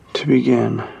To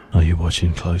begin. Are you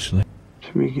watching closely?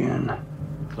 To begin.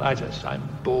 Clytus, I'm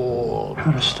bored.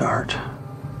 How to start.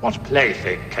 What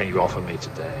plaything can you offer me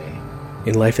today?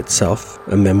 In Life Itself,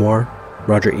 a memoir,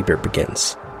 Roger Ebert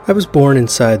begins. I was born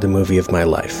inside the movie of my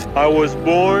life. I was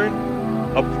born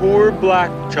a poor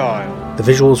black child.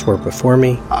 The visuals were before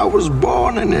me. I was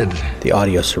born in it. The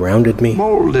audio surrounded me.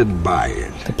 Molded by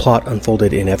it. The plot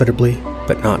unfolded inevitably,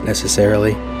 but not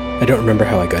necessarily. I don't remember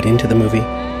how I got into the movie,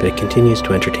 but it continues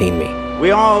to entertain me.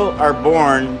 We all are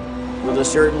born with a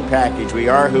certain package. We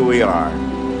are who we are.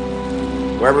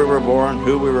 Where we were born,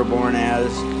 who we were born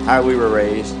as, how we were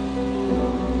raised.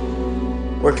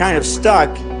 We're kind of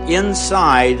stuck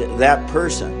inside that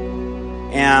person.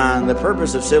 And the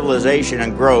purpose of civilization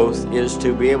and growth is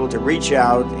to be able to reach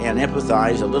out and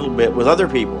empathize a little bit with other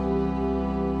people.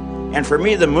 And for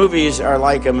me, the movies are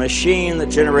like a machine that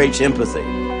generates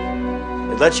empathy.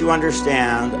 It lets you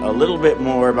understand a little bit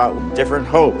more about different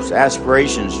hopes,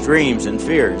 aspirations, dreams, and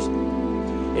fears.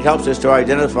 It helps us to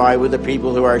identify with the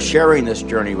people who are sharing this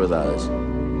journey with us.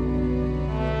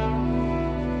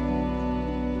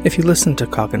 If you listened to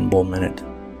Cock and Bull Minute,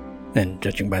 and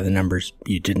judging by the numbers,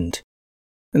 you didn't,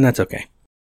 and that's okay.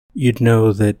 You'd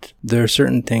know that there are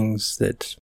certain things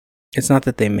that, it's not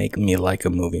that they make me like a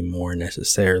movie more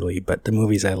necessarily, but the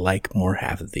movies I like more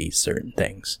have these certain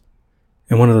things.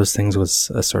 And one of those things was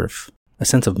a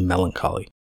sense of melancholy,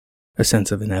 a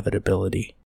sense of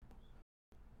inevitability.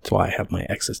 That's why I have my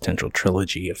existential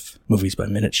trilogy of Movies by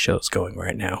Minute shows going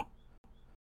right now.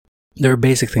 There are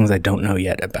basic things I don't know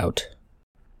yet about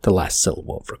the last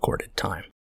syllable of recorded time.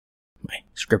 My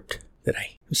script that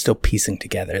I am still piecing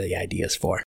together the ideas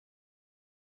for.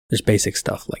 There's basic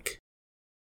stuff like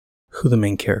who the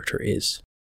main character is.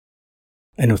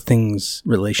 I know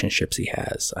relationships he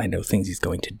has. I know things he's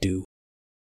going to do.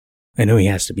 I know he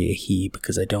has to be a he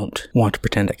because I don't want to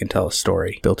pretend I can tell a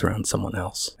story built around someone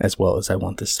else as well as I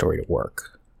want this story to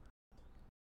work.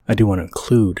 I do want to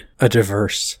include a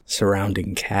diverse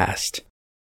surrounding cast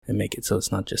and make it so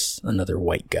it's not just another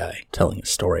white guy telling a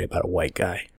story about a white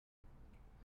guy.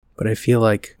 But I feel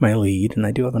like my lead, and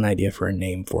I do have an idea for a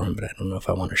name for him, but I don't know if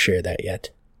I want to share that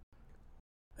yet.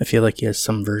 I feel like he has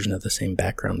some version of the same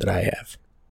background that I have,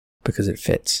 because it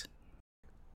fits.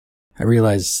 I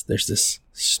realize there's this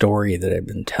story that I've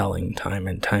been telling time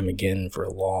and time again for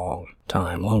a long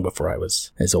time, long before I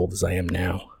was as old as I am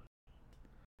now.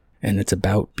 And it's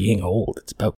about being old,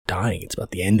 it's about dying, it's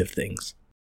about the end of things.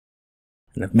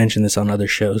 And I've mentioned this on other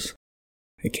shows.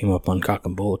 It came up on Cock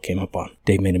and Bull, it came up on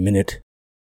Dave Made a Minute,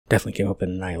 definitely came up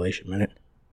in Annihilation Minute.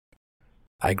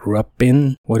 I grew up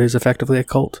in what is effectively a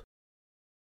cult.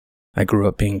 I grew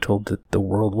up being told that the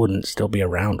world wouldn't still be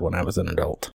around when I was an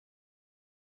adult.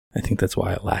 I think that's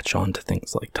why I latch on to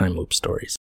things like time loop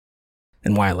stories.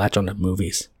 And why I latch on to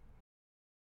movies.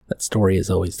 That story is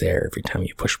always there every time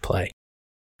you push play.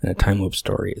 And a time loop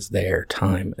story is there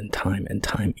time and time and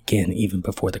time again, even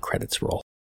before the credits roll.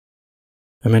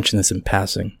 I mentioned this in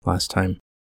passing last time.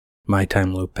 My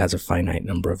time loop has a finite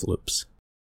number of loops.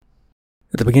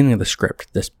 At the beginning of the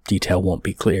script, this detail won't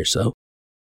be clear, so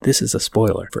this is a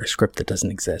spoiler for a script that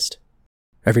doesn't exist.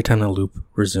 Every time the loop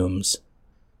resumes,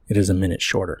 it is a minute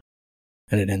shorter,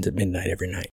 and it ends at midnight every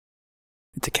night.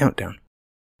 It's a countdown.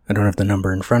 I don't have the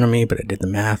number in front of me, but I did the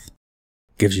math.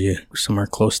 It gives you somewhere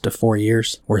close to 4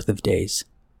 years worth of days,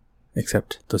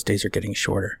 except those days are getting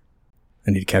shorter.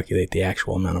 I need to calculate the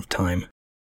actual amount of time,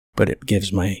 but it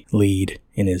gives my lead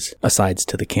in his asides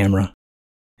to the camera,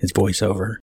 his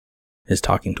voiceover, his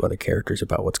talking to other characters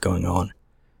about what's going on,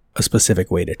 a specific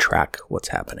way to track what's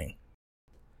happening.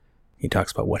 He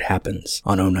talks about what happens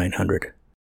on 0900.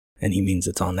 And he means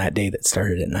it's on that day that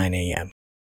started at 9 a.m.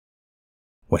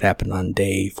 What happened on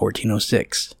day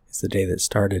 1406 is the day that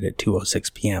started at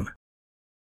 2:06 p.m.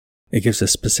 It gives a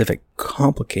specific,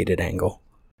 complicated angle.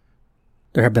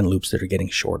 There have been loops that are getting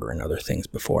shorter and other things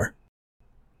before.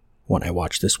 One I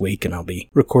watched this week, and I'll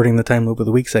be recording the Time Loop of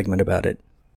the Week segment about it.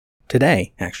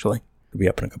 Today, actually. It'll be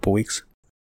up in a couple weeks.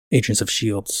 Agents of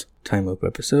S.H.I.E.L.D.'s Time Loop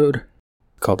episode,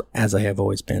 called As I Have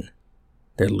Always Been.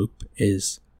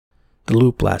 The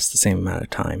loop lasts the same amount of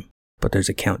time, but there's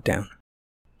a countdown.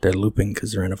 They're looping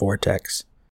because they're in a vortex,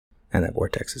 and that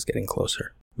vortex is getting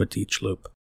closer with each loop.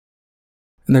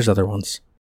 And there's other ones.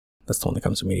 That's the one that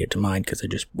comes immediate to mind because I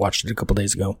just watched it a couple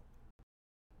days ago.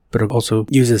 But it also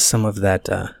uses some of that,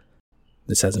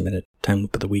 this hasn't been a time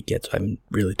loop of the week yet, so I haven't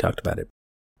really talked about it.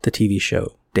 The TV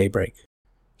show, Daybreak,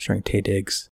 starring Taye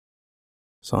Diggs.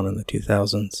 It's on in the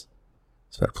 2000s.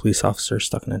 It's about a police officer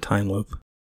stuck in a time loop.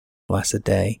 Lasts a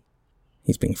day.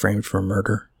 He's being framed for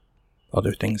murder.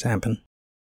 Other things happen.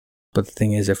 But the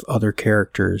thing is, if other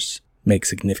characters make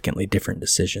significantly different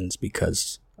decisions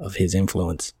because of his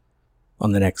influence,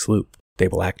 on the next loop, they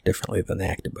will act differently than they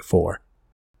acted before.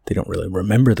 They don't really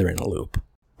remember they're in a loop,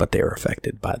 but they are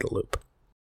affected by the loop.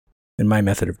 And my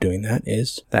method of doing that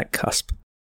is that cusp.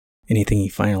 Anything he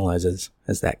finalizes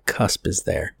as that cusp is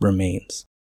there remains.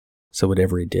 So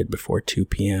whatever he did before 2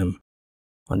 p.m.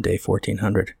 on day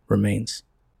 1400 remains.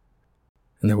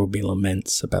 And there will be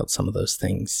laments about some of those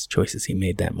things, choices he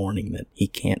made that morning that he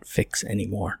can't fix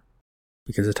anymore.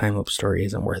 Because a time loop story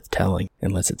isn't worth telling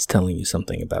unless it's telling you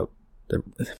something about the...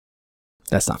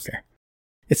 That's not fair.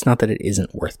 It's not that it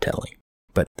isn't worth telling,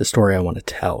 but the story I want to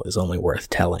tell is only worth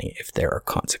telling if there are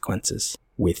consequences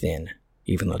within,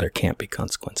 even though there can't be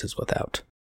consequences without.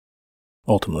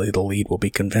 Ultimately, the lead will be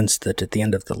convinced that at the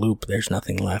end of the loop, there's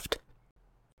nothing left.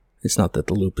 It's not that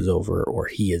the loop is over or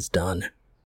he is done.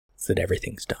 It's that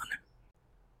everything's done.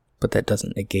 But that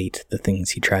doesn't negate the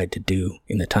things he tried to do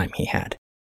in the time he had.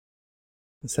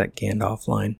 It's that Gandalf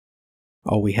line.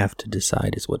 All we have to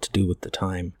decide is what to do with the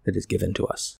time that is given to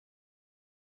us.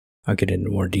 I'll get into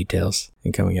more details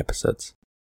in coming episodes.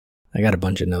 I got a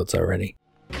bunch of notes already.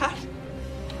 Cut.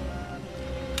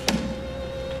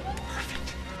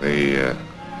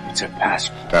 It's a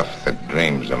past stuff that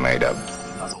dreams are made of.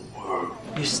 Another world.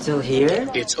 You're still here?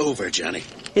 It's over, Johnny.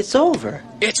 It's over.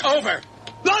 It's over!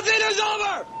 Nothing is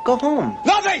over! Go home.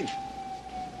 Nothing!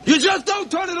 You just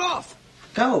don't turn it off!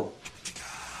 Go.